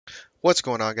What's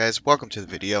going on, guys? Welcome to the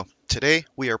video. Today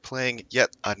we are playing yet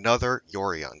another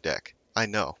YORION deck. I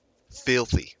know,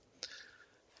 filthy.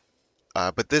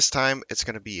 But this time it's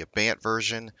going to be a BANT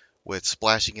version with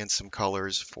splashing in some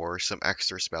colors for some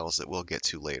extra spells that we'll get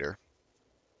to later.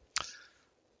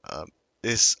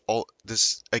 This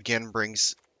again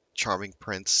brings Charming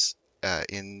Prince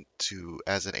into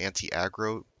as an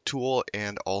anti-aggro tool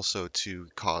and also to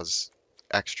cause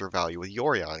extra value with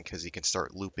YORION because he can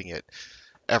start looping it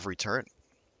every turn.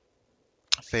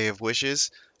 Fae of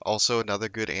Wishes, also another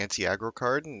good anti-aggro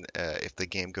card, and if the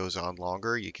game goes on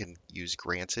longer, you can use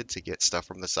Granted to get stuff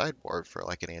from the sideboard for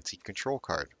like an anti-control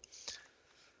card.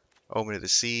 Omen of the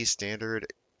Sea, standard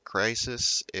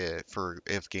Crisis, for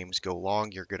if games go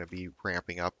long, you're going to be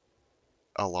ramping up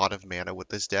a lot of mana with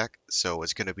this deck, so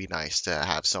it's going to be nice to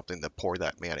have something to pour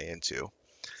that mana into.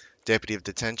 Deputy of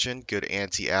Detention, good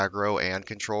anti-aggro and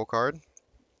control card.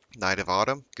 Knight of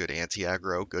Autumn, good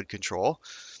anti-aggro, good control.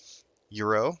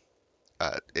 Euro,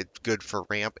 it's good for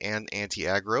ramp and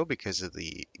anti-aggro because of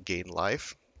the gain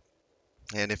life.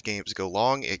 And if games go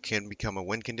long, it can become a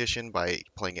win condition by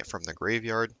playing it from the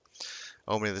graveyard.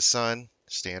 Omen of the Sun,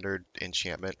 standard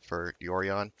enchantment for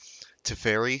YORION.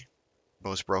 Teferi,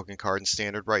 most broken card in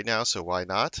standard right now, so why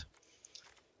not?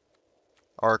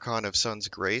 Archon of Sun's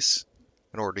Grace,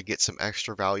 in order to get some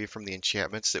extra value from the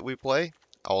enchantments that we play.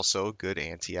 Also good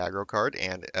anti-aggro card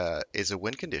and is a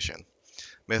win condition.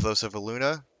 Mythos of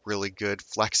Aluna, really good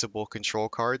flexible control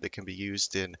card that can be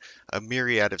used in a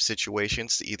myriad of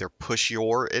situations to either push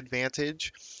your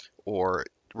advantage or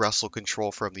wrestle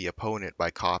control from the opponent by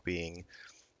copying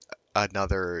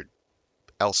another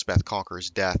Elspeth Conqueror's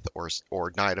Death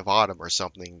or Knight of Autumn or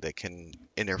something that can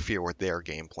interfere with their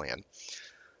game plan.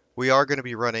 We are going to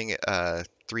be running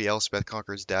 3 Elspeth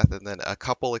Conqueror's Death, and then a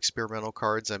couple experimental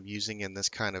cards I'm using in this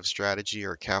kind of strategy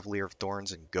are Cavalier of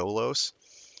Thorns and Golos,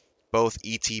 both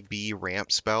ETB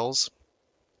ramp spells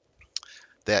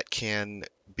that can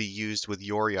be used with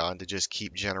YORION to just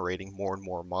keep generating more and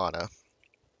more mana.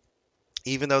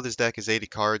 Even though this deck is 80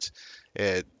 cards,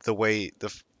 the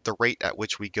rate at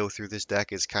which we go through this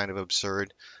deck is kind of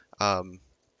absurd.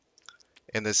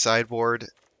 In the sideboard,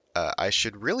 I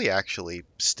should really actually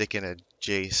stick in a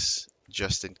Jace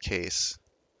just in case.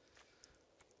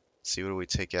 Let's see, what do we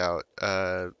take out?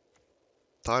 Thought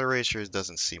Erasure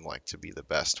doesn't seem like to be the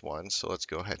best one, so let's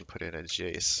go ahead and put in a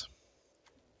Jace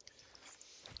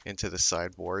into the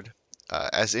sideboard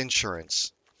as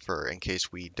insurance for in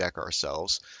case we deck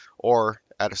ourselves, or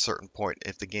at a certain point,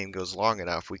 if the game goes long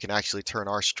enough, we can actually turn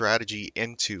our strategy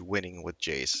into winning with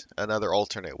Jace, another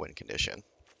alternate win condition.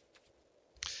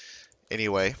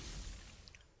 Anyway,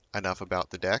 enough about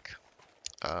the deck.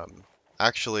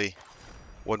 Actually,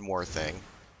 one more thing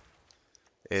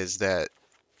is that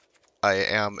I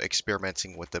am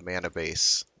experimenting with the mana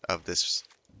base of this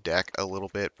deck a little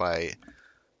bit by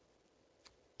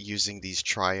using these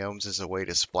triomes as a way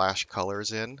to splash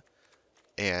colors in,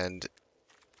 and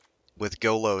with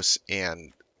Golos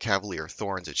and Cavalier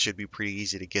Thorns, it should be pretty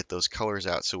easy to get those colors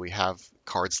out, so we have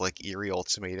cards like Eerie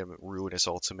Ultimatum, Ruinous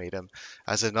Ultimatum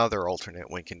as another alternate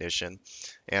win condition,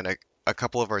 and a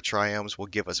couple of our triomes will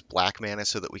give us black mana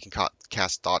so that we can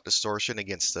cast Thought Distortion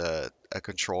against a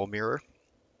control mirror.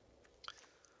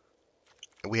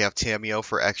 We have Tamiyo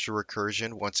for extra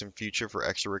recursion, Once in Future for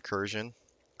extra recursion,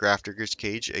 Grafdigger's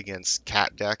Cage against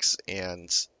cat decks and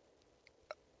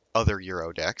other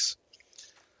Euro decks.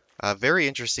 Very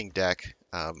interesting deck.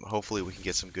 Hopefully we can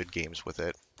get some good games with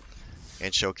it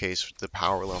and showcase the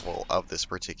power level of this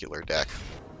particular deck.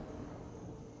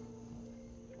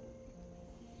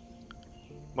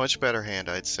 Much better hand,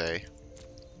 I'd say.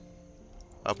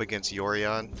 Up against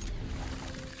YORION.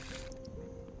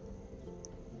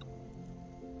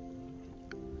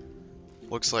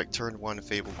 Looks like turn 1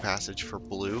 Fabled Passage for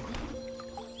blue.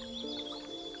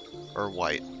 Or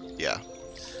white, yeah.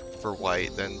 For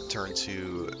white, then turn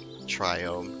 2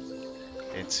 Triome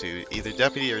into either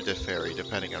Deputy or Teferi,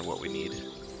 depending on what we need.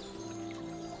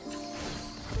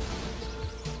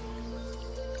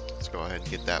 Let's go ahead and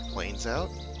get that Plains out.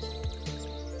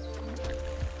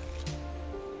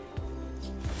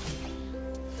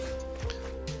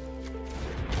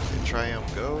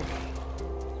 Triumph go.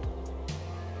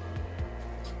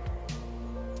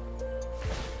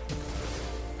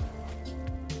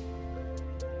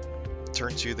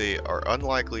 Turn 2, they are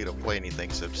unlikely to play anything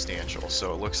substantial,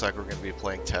 so it looks like we're going to be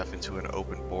playing Tef into an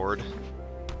open board.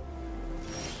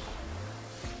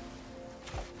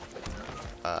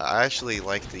 I actually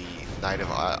like the Knight of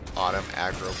Autumn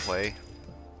aggro play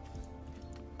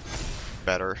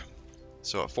better,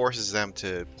 so it forces them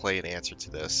to play an answer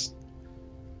to this.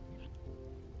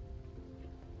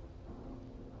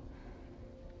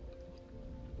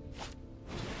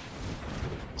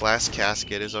 Glass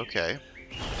casket is okay.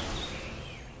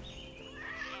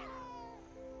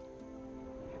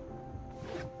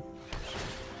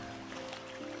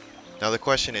 Now the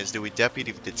question is, do we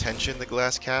Deputy Detention the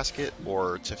glass casket,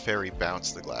 or Teferi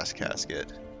bounce the glass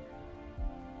casket?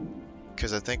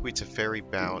 Because I think we Teferi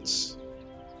bounce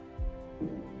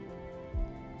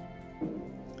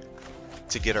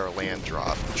to get our land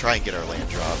drop. Try and get our land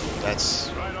drop. That's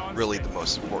really the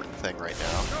most important thing right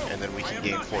now. And then we can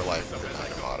gain 4 life with the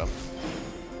Knight of Autumn.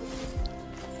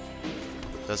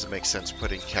 Doesn't make sense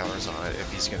putting counters on it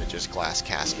if he's going to just glass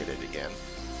casket it again.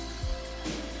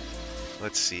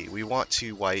 Let's see. We want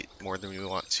 2 white more than we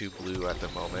want 2 blue at the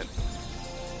moment.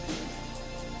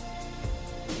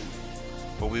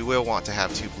 But we will want to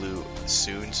have 2 blue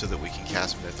soon so that we can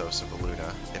cast Mythos of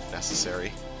Luna if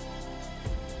necessary.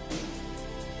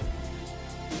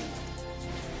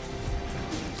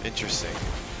 Interesting.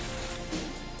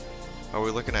 Are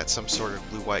we looking at some sort of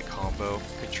blue-white combo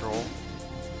control?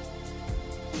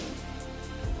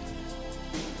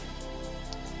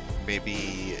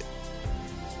 Maybe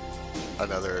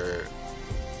another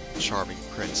Charming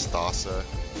Prince Thassa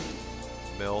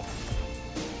mill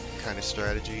kind of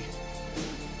strategy.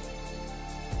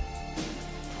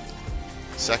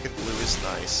 Second blue is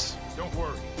nice. Don't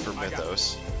worry. For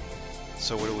Mythos.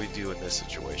 So what do we do in this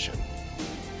situation?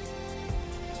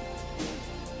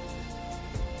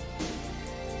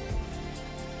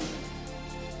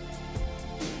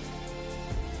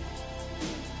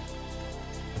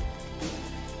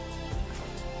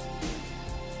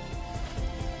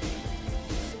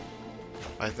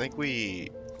 I think we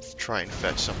try and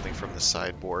fetch something from the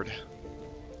sideboard.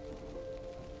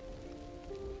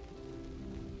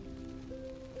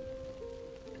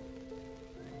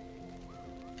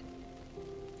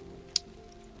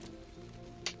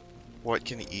 What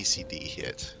can ECD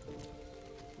hit?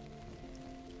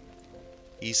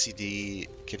 ECD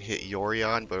can hit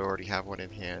Yorion, but I already have one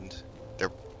in hand.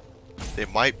 They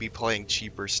might be playing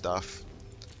cheaper stuff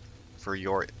for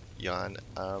Yorion.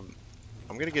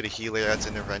 I'm gonna get a Heliod's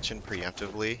Intervention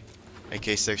preemptively in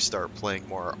case they start playing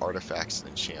more artifacts and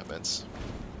enchantments.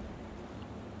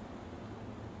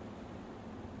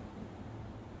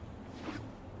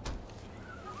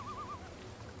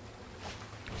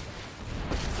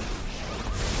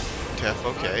 Tef,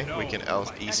 okay, we can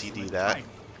ECD that.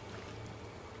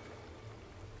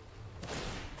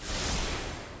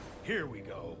 Here we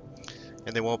go.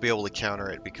 And they won't be able to counter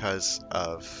it because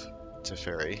of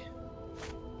Teferi.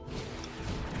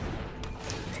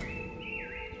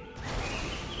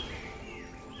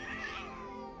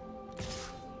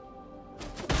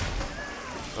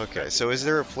 Okay, so is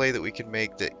there a play that we can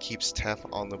make that keeps Tef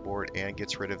on the board and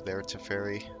gets rid of their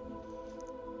Teferi?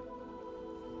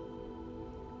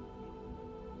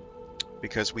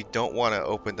 Because we don't want to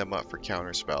open them up for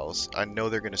counter spells. I know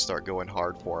they're going to start going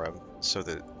hard for them so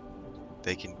that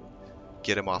they can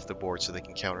get him off the board so they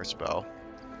can counter spell.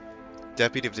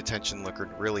 Deputy of Detention looking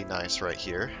really nice right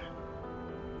here.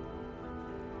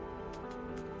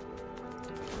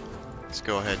 Let's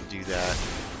go ahead and do that.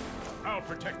 I'll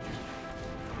protect you.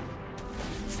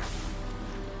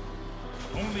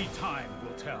 Only time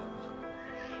will tell.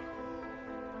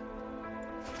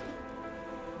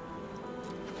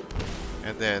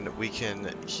 And then we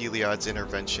can Heliod's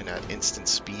Intervention at instant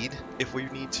speed if we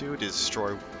need to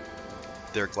destroy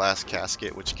their glass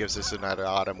casket, which gives us an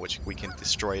Autumn, which we can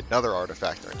destroy another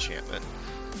artifact or enchantment.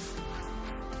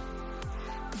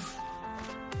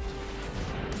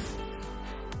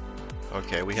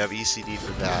 Okay, we have ECD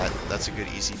for that. That's a good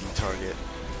ECD target.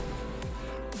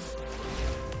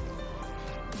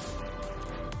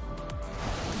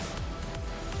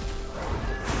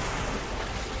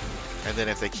 And then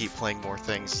if they keep playing more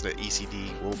things that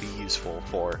ECD will be useful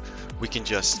for, we can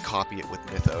just copy it with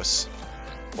Mythos.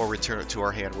 Or return it to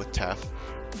our hand with Tef.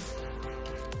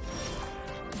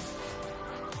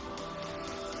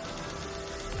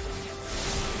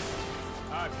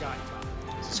 I've got time.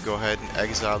 Let's go ahead and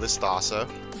exile this Thassa.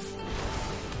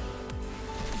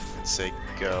 And say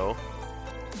go.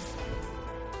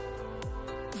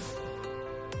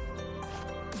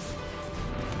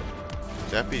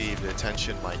 Deputy of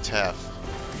Detention my Tef.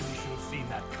 Really should have seen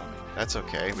that coming. That's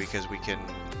okay, because we can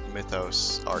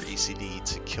Mythos our ECD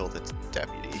to kill the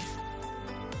Deputy.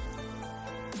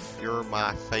 You're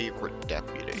my favorite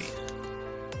Deputy.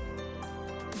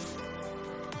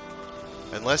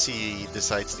 Unless he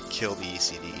decides to kill the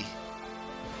ECD,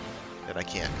 then I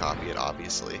can't copy it,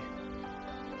 obviously.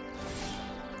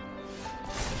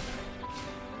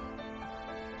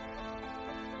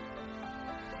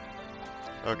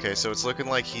 Okay, so it's looking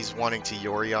like he's wanting to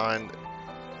Yorion.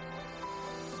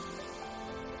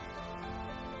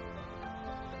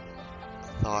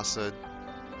 Thassa,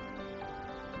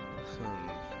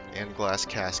 and Glass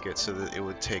Casket so that it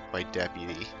would take my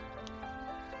Deputy.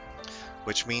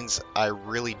 Which means I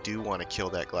really do want to kill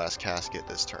that Glass Casket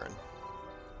this turn.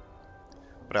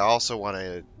 But I also want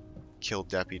to kill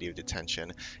Deputy of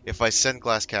Detention. If I send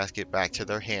Glass Casket back to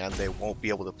their hand, they won't be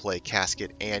able to play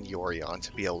Casket and Yorion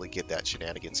to be able to get that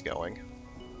shenanigans going.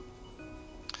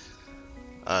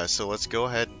 So let's go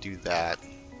ahead and do that.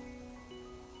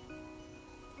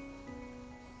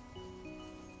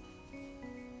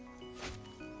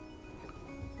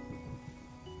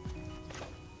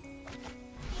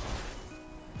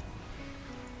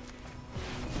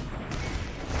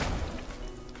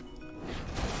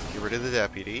 Get rid of the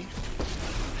Deputy.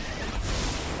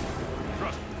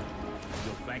 Trust me,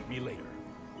 you'll thank me later.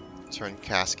 Turn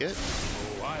Casket.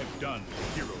 Oh, I've done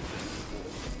hero things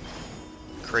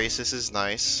before. Krasis is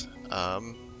nice. I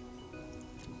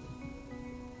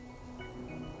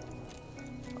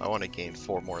want to gain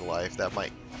 4 more life. That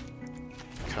might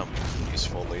come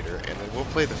useful later. And then we'll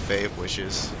play the Fae of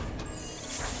Wishes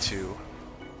too.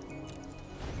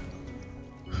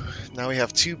 Now we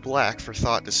have 2 black for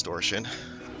Thought Distortion.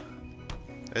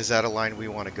 Is that a line we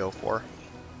want to go for?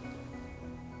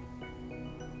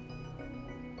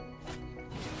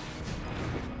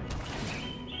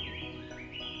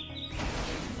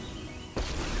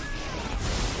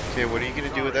 Okay, what are you going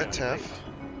to do with that Tef?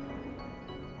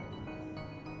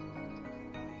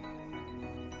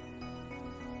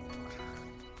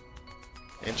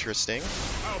 Interesting.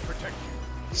 I'll protect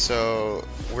you. So,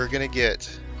 we're going to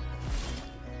get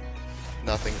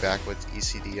nothing back with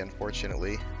ECD,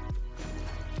 unfortunately.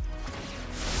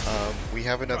 We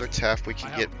have another Tef. We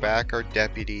can get back our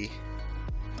Deputy.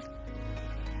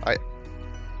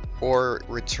 Or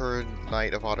return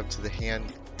Knight of Autumn to the hand,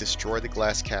 destroy the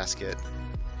Glass Casket.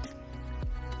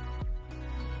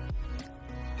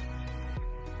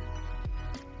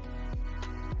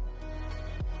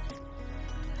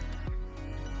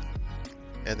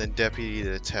 And then Deputy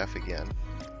to Tef again.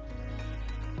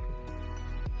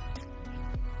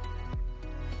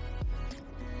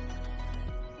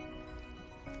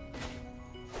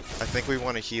 I think we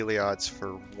want a Heliod's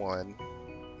for 1.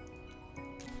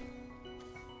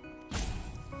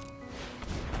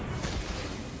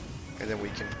 And then we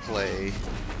can play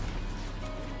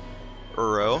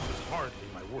Uro. This is hardly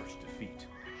my worst defeat.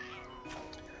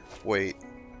 Wait,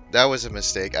 that was a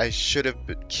mistake. I should have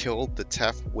killed the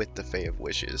Tef with the Fae of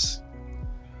Wishes.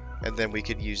 And then we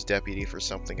could use Deputy for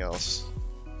something else.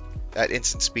 At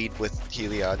instant speed with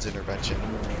Heliod's intervention.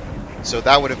 So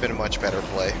that would have been a much better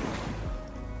play.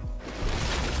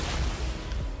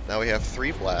 Now we have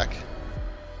 3 black.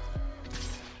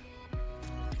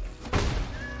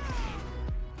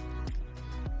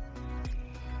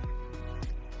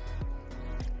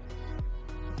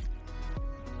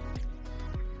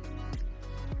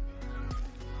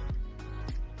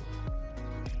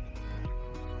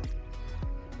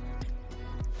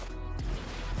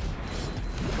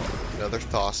 Another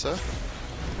Thassa.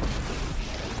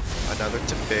 Another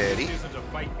Teferi. This isn't a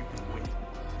fight you can win.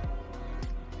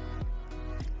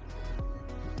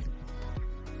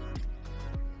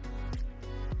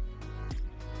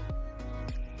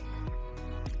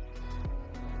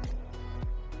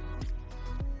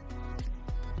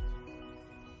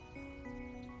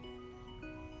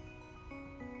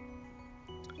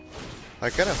 I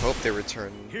kind of hope they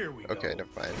return... Here we Okay, go. never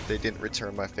mind. They didn't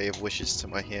return my Fae of Wishes to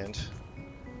my hand.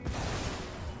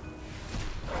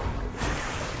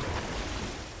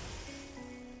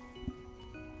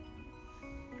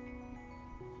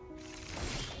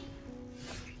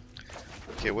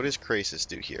 Okay, what does Krasis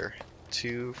do here?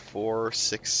 2, 4,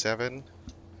 6, 7.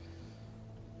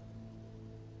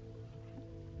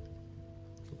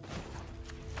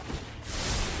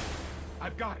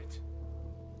 I've got it.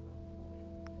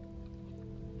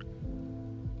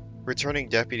 Returning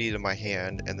Deputy to my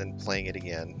hand and then playing it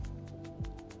again.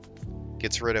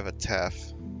 Gets rid of a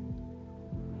Tef.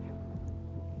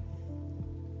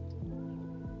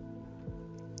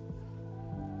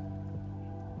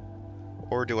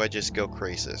 Or do I just go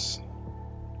Krasis?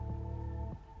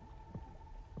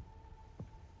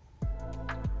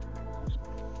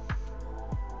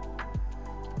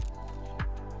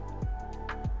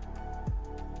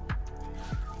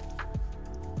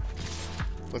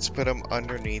 Let's put him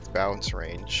underneath bounce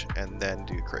range and then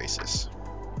do Krasis.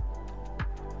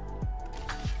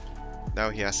 Now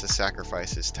he has to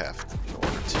sacrifice his Tef in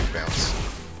order to bounce.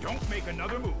 Don't make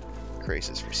another move.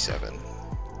 Krasis for 7.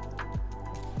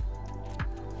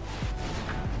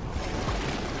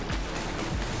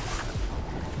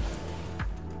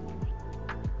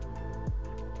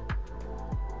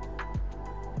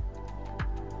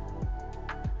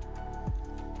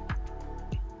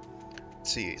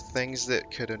 Let's see, things that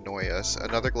could annoy us.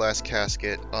 Another glass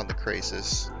casket on the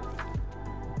Krasis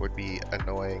would be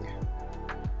annoying.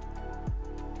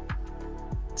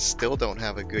 Still don't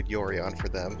have a good Yorion for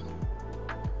them.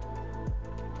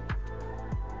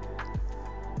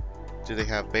 Do they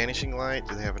have Banishing Light?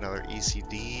 Do they have another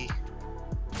ECD?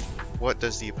 What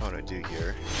does the opponent do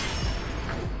here?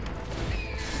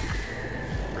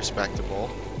 Respectable.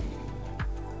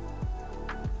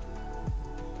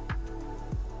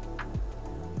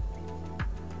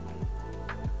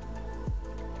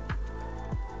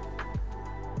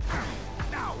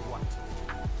 Now what?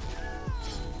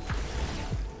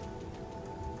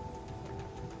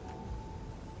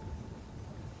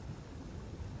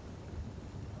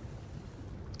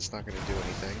 It's not going to do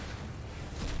anything.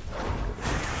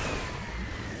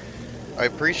 I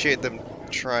appreciate them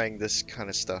trying this kind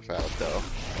of stuff out, though.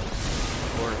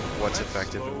 Or what's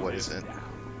effective and what isn't.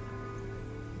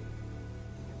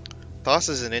 Thos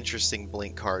is an interesting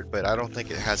blink card, but I don't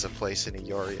think it has a place in a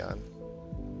Yorion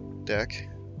deck,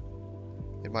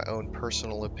 in my own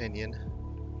personal opinion.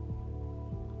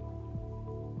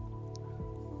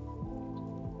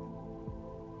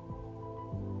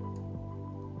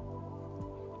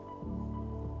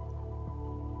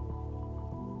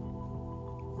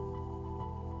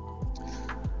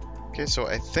 Okay, so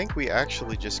I think we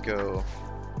actually just go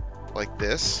like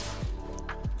this,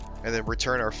 and then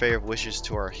return our Fey of Wishes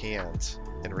to our hand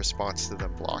in response to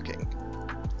them blocking.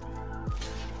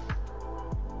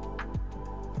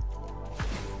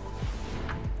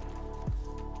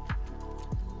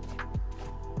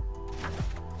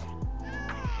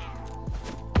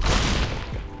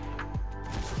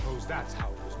 Suppose that's how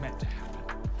it was meant to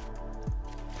happen.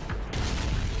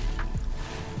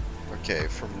 Okay,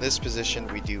 from this position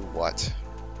we do what?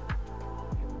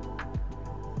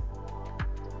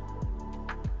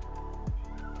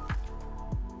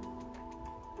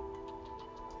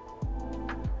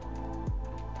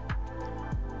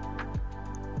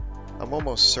 I'm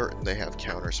almost certain they have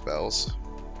counter spells.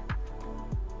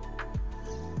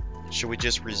 Should we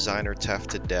just resign our Tef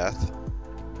to death?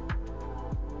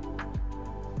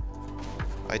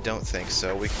 I don't think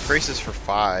so. We can Krasis for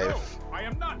 5. No, I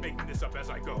am not making this up as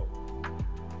I go.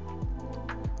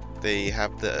 They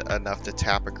have enough to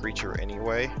tap a creature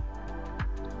anyway.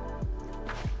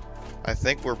 I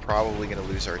think we're probably going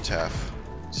to lose our Tef,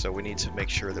 so we need to make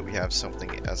sure that we have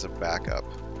something as a backup.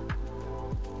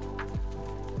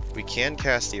 We can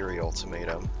cast Eerie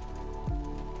Ultimatum.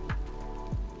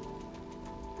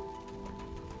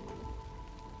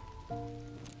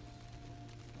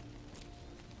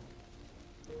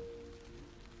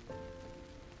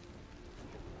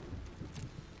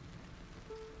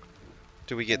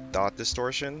 Do we get Thought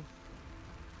Distortion?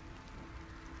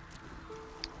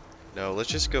 No, let's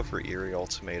just go for Eerie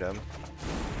Ultimatum.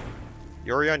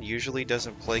 Yorion usually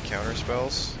doesn't play counter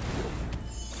spells,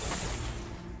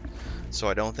 so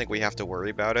I don't think we have to worry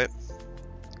about it.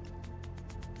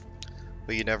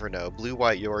 But you never know.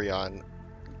 Blue-white Yorion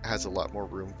has a lot more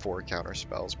room for counter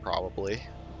spells, probably.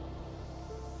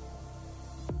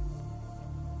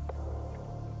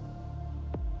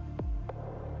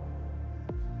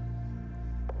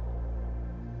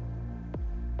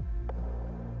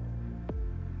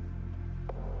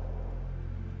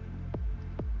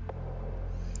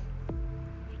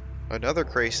 Another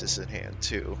Krasis in hand,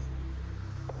 too.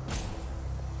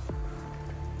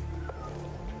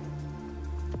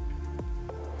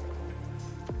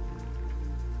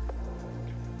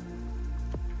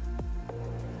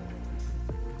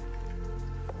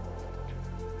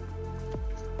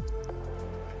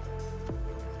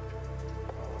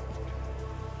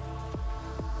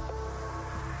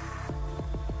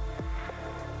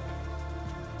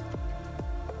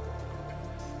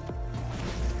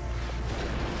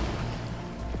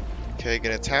 Okay,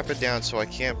 gonna tap it down so I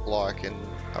can't block and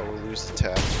I will lose the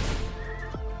tap.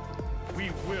 We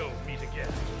will meet again.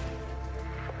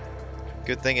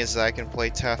 Good thing is that I can play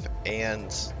Tef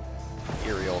and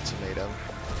Eerie Ultimatum.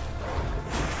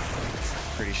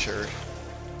 Pretty sure.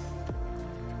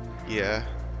 Yeah.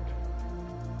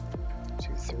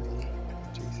 2, 3,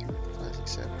 2, 3, 4, 5,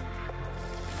 6, 7.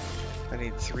 I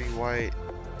need 3 white,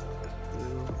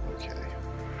 blue, okay.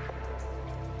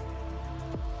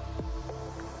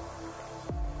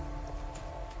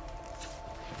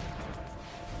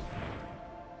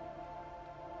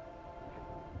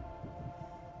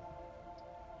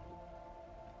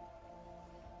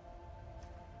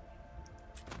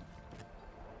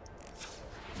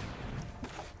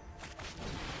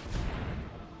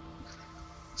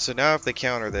 So now if they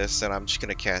counter this, then I'm just going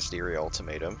to cast Eerie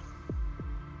Ultimatum.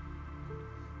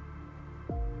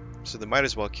 So they might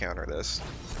as well counter this.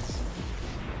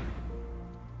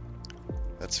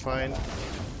 That's fine.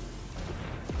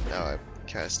 Now I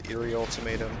cast Eerie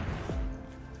Ultimatum.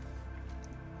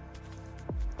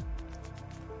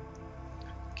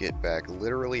 Get back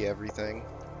literally everything.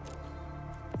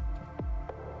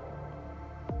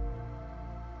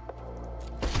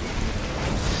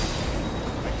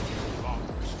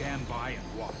 Stand by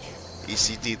and watch.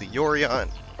 ECD the Yorion.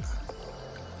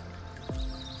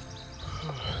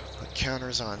 Put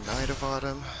counters on Knight of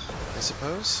Autumn, I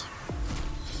suppose.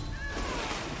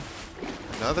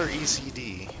 Another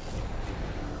ECD.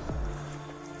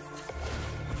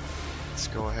 Let's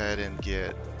go ahead and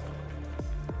get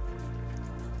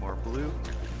more blue.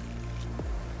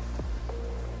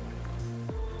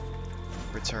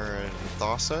 Return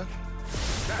Thassa.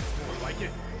 That's more like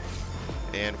it.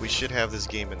 And we should have this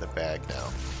game in the bag now.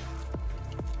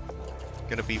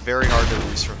 Gonna be very hard to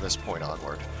lose from this point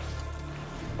onward.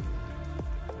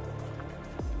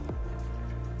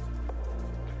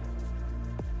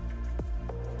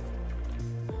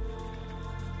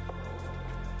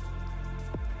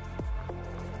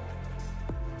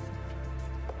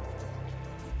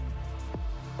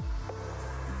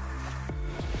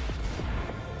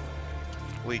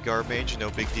 Weak Garbage, no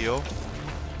big deal.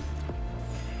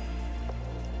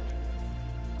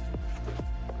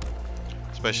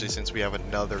 Especially since we have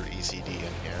another ECD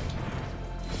in hand.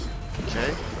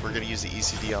 Okay, we're gonna use the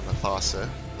ECD on the Thassa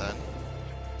then.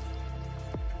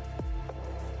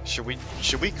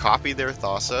 Should we copy their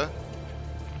Thassa?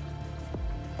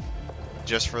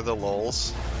 Just for the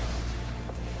lulz?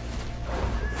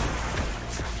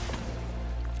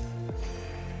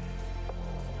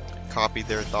 Copy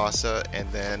their Thassa and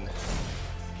then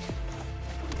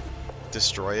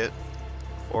destroy it?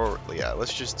 Or yeah,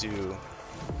 let's just do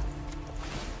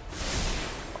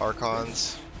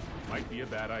Archons. Might be a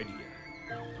bad idea.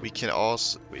 We can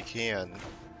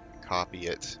copy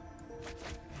it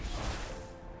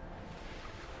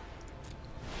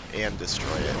and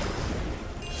destroy it.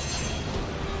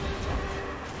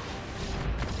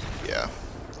 Yeah.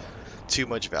 Too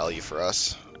much value for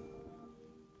us.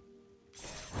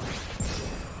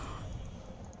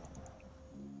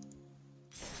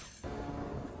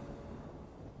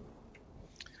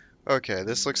 Okay,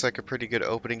 this looks like a pretty good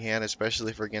opening hand,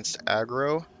 especially for against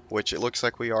aggro, which it looks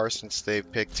like we are since they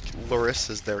picked Luris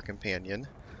as their companion.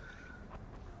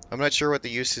 I'm not sure what the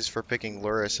use is for picking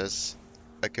Luris as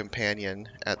a companion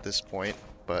at this point,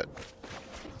 but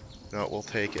no, we'll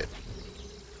take it.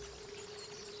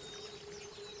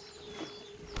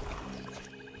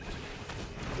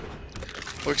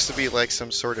 Looks to be like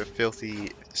some sort of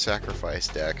filthy sacrifice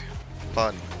deck.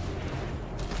 Fun.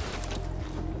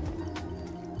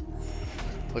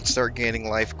 Let's start gaining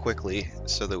life quickly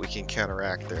so that we can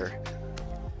counteract their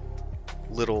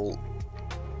little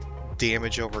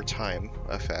damage over time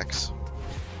effects.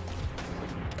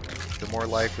 The more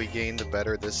life we gain, the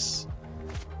better this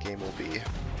game will be.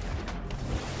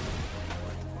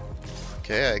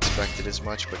 Okay, I expected as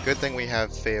much, but good thing we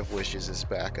have Fae of Wishes as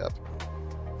backup.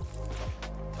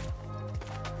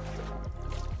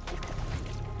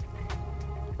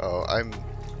 Oh,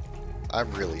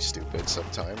 I'm really stupid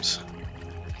sometimes.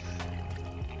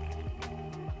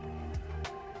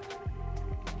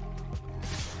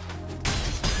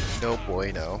 No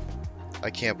bueno.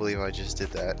 I can't believe I just did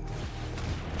that.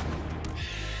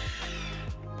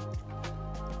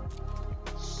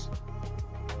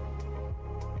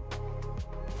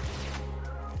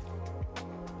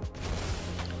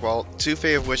 Well, 2 Fae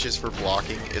of Wishes for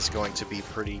blocking is going to be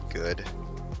pretty good.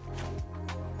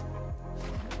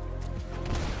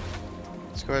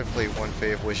 Let's go ahead and play 1 Fae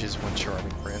of Wishes, 1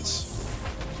 Charming Prince.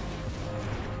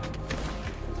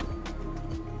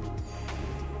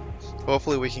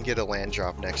 Hopefully we can get a land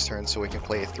drop next turn so we can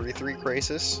play a 3/3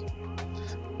 Krasis.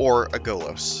 Or a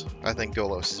Golos. I think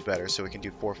Golos is better, so we can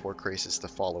do 4/4 Krasis the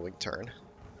following turn.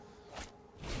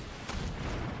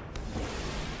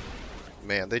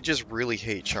 Man, they just really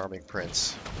hate Charming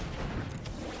Prince.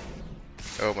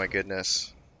 Oh my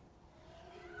goodness.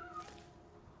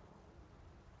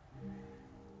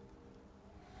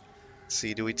 Let's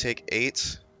see, do we take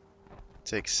 8?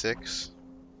 Take 6?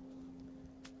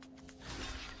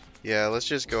 Yeah, let's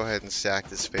just go ahead and sack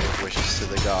this Fae of Wishes to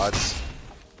the gods.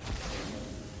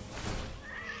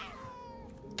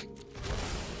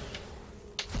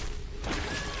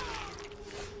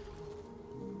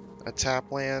 A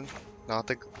tap land, not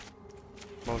the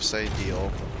most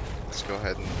ideal. Let's go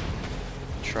ahead and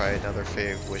try another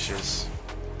Fae of Wishes.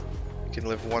 We can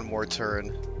live 1 more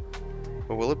turn,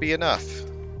 but will it be enough?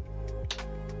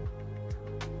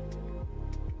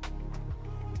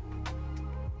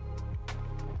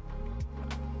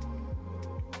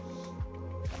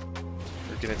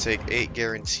 Gonna take 8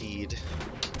 guaranteed.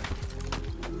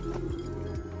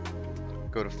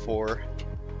 Go to 4.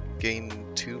 Gain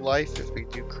 2 life if we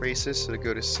do Crisis, so to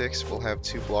go to 6, we'll have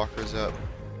 2 blockers up.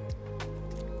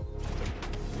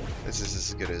 This is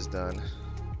as good as done.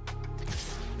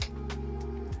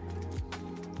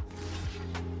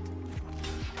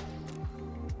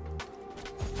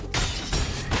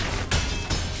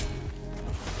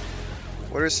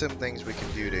 What are some things we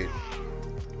can do to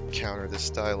counter this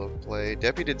style of play?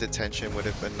 Deputy Detention would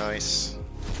have been nice.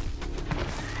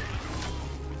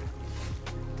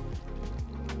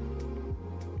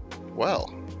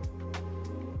 Well.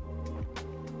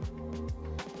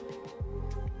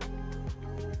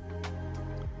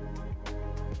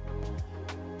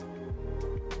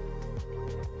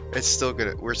 It's still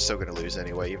gonna, we're still gonna lose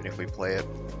anyway, even if we play it.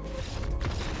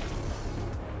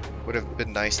 Would have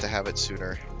been nice to have it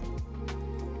sooner.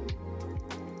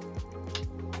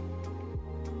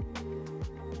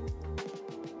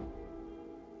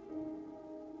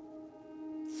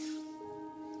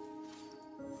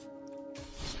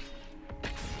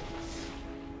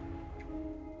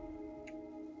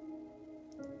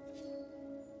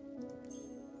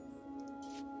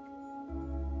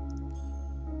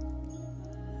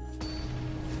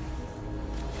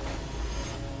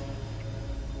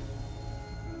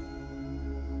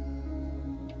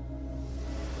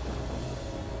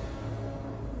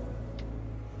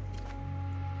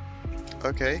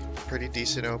 Okay, pretty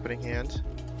decent opening hand.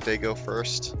 They go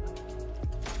first,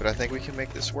 but I think we can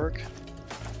make this work.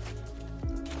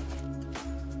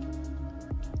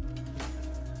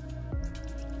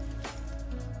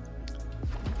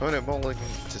 Opponent mulling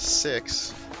to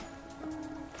 6.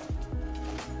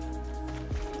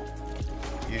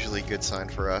 Usually a good sign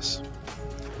for us.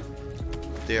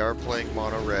 They are playing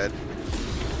mono red.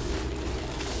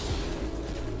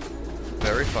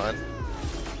 Very fun.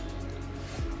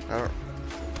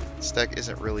 This deck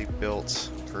isn't really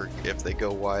built for if they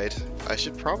go wide. I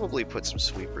should probably put some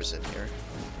sweepers in here.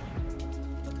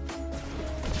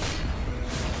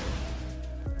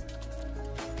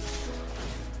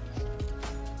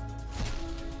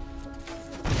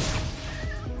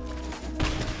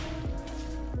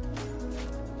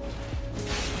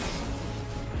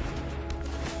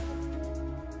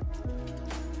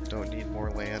 Don't need more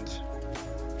land.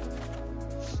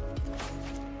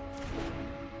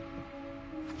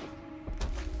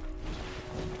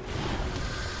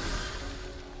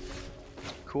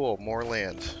 Cool, more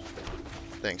land.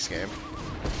 Thanks, game.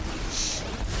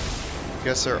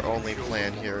 Guess our only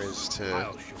plan here is to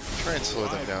try and slow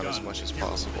them down as much as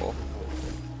possible.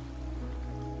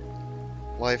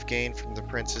 Life gain from the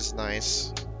prince is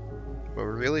nice, but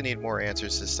we really need more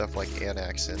answers to stuff like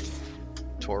Annex and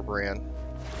Torbran.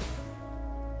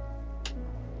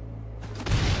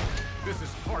 This is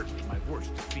hardly my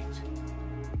worst defeat.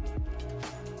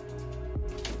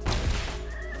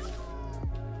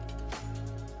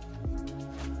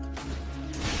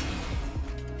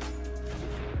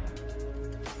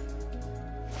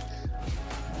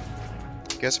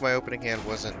 Guess my opening hand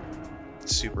wasn't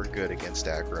super good against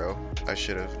aggro. I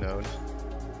should have known.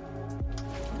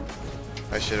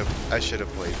 I should have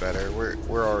played better.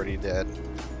 We're already dead.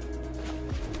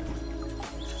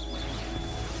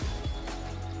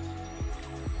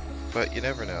 But you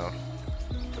never know.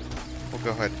 We'll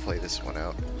go ahead and play this one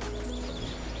out.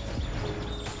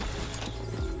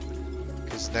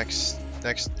 Because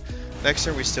next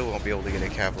turn we still won't be able to get a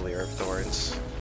Cavalier of Thorns.